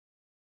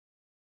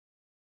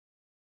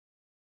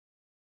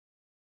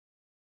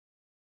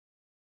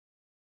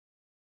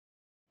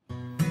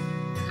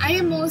I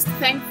am most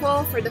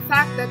thankful for the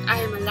fact that I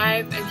am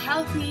alive and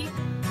healthy.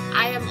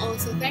 I am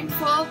also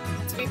thankful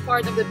to be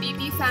part of the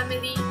BP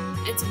family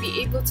and to be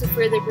able to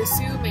further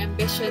pursue my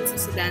ambitions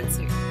as a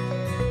dancer.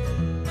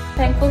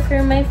 Thankful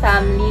for my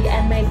family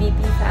and my BP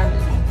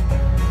family.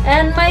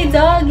 And my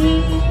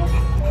doggy!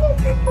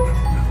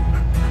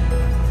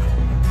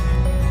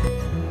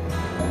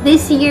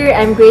 This year,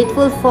 I'm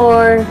grateful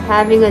for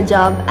having a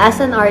job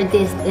as an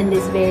artist in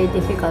this very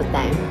difficult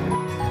time.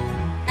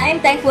 I'm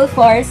thankful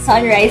for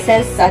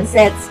sunrises,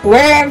 sunsets,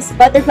 worms,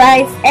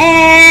 butterflies,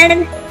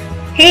 and...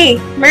 Hey,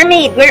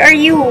 mermaid, where are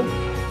you?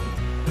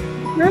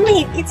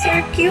 Mermaid, it's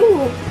your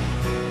cue.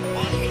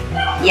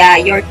 Yeah,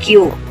 you're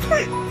cute.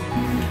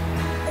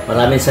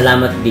 Maraming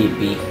salamat,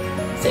 BP,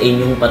 sa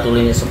inyong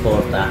patuloy na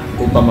suporta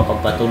upang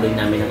mapagpatuloy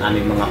namin ang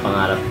aming mga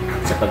pangarap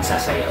sa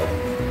pagsasayaw.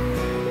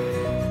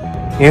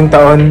 Ngayong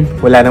taon,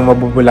 wala nang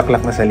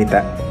mabubulaklak na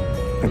salita.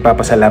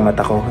 Nagpapasalamat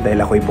ako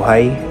dahil ako'y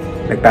buhay,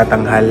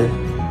 nagtatanghal,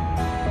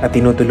 at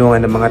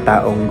tinutulungan ng mga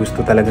taong gusto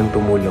talagang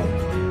tumulong.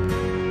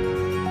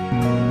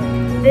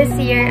 This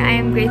year, I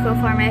am grateful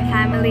for my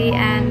family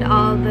and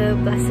all the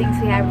blessings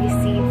we have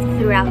received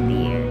throughout the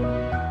year.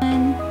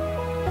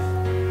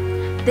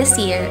 This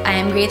year, I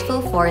am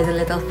grateful for the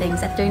little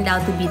things that turned out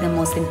to be the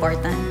most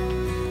important.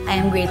 I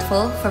am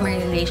grateful for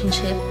my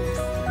relationship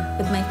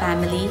with my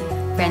family,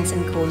 friends,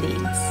 and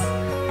colleagues.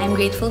 I am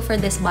grateful for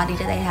this body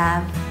that I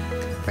have,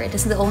 for it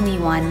is the only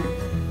one.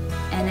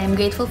 And I am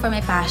grateful for my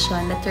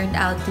passion that turned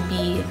out to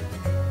be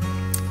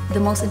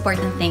the most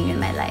important thing in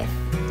my life.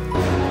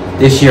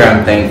 This year,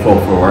 I'm thankful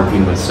for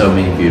working with so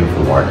many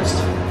beautiful artists.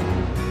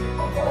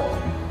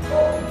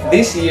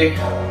 This year,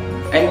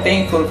 I'm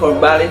thankful for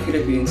Ballet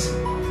Philippines,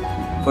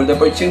 for the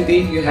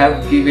opportunity you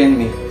have given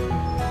me,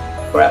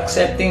 for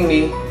accepting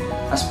me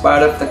as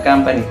part of the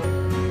company.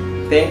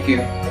 Thank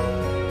you.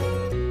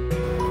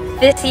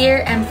 This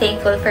year, I'm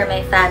thankful for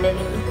my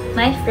family,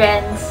 my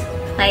friends,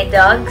 my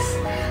dogs,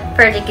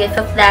 for the gift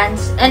of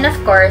dance, and of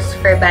course,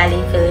 for Ballet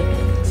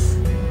Philippines.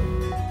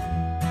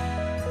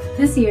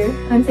 This year,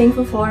 I'm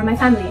thankful for my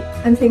family.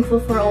 I'm thankful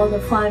for all the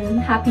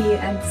fun, happy,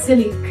 and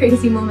silly,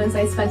 crazy moments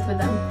I spent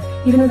with them.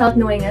 Even without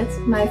knowing it,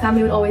 my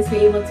family would always be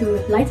able to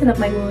lighten up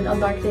my mood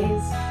on dark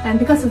days. And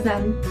because of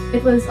them,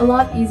 it was a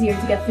lot easier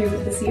to get through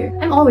this year.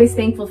 I'm always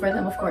thankful for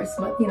them, of course,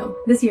 but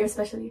this year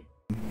especially.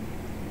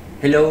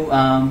 Hello,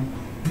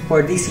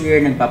 for this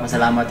year,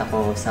 nagpapasalamat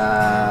ako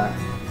sa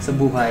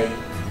buhay.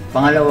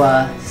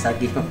 Pangalawa, sa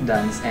gift of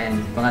dance. And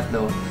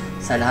pangatlo,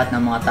 sa lahat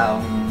ng mga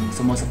taong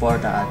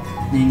sumusuporta at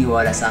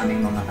naniniwala sa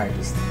aming mga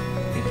artist.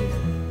 Thank you.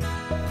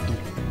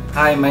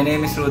 Hi, my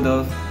name is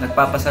Rudolph.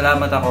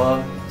 Nagpapasalamat ako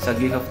sa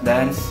gift of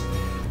dance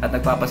at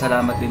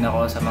nagpapasalamat din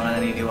ako sa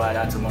mga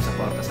naniniwala at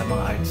sumusuporta sa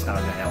mga artists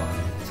na kagaya ko.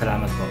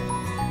 Salamat po.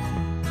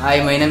 Hi,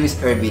 my name is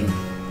Ervin.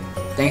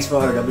 Thanks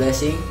for the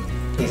blessing,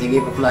 thanks for the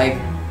gift of life,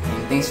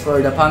 and thanks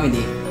for the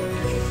family.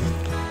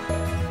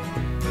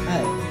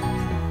 Hi,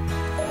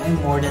 I'm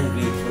more than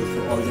grateful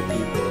for all the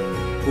people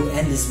who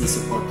endlessly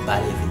support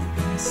Ballet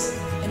Philippines,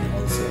 and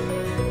also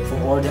for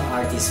all the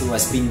artists who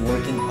has been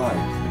working hard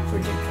for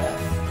their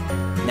craft.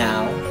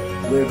 Now,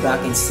 we're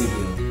back in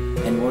studio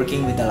and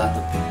working with a lot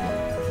of people.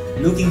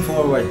 Looking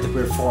forward to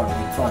perform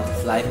in front of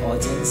live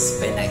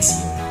audience by next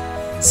year.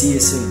 See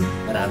you soon.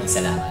 Maraming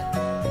salamat.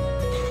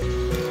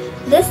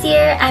 This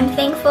year, I'm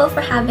thankful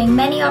for having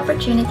many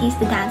opportunities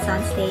to dance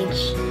on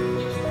stage.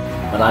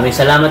 Maraming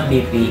salamat,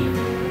 BP.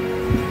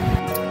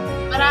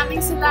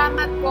 Maraming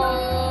salamat po.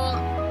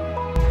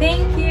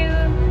 Thank you.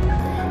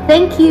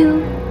 Thank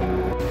you.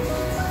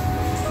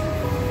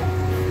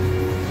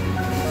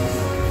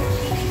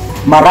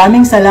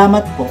 Maraming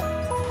salamat po.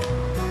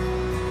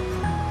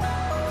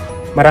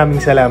 Maraming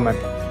salamat.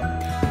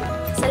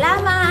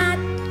 Salamat!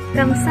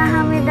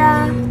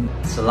 Kamsahamnida!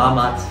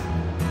 Salamat.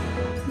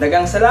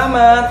 Dagang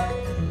salamat!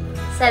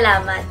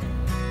 Salamat!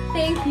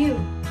 Thank you.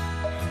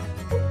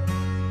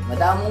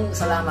 Madamong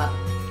salamat.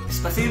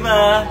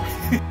 Spasiba!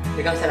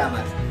 Daghang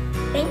salamat.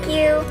 Thank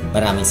you!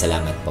 Maraming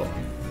salamat po.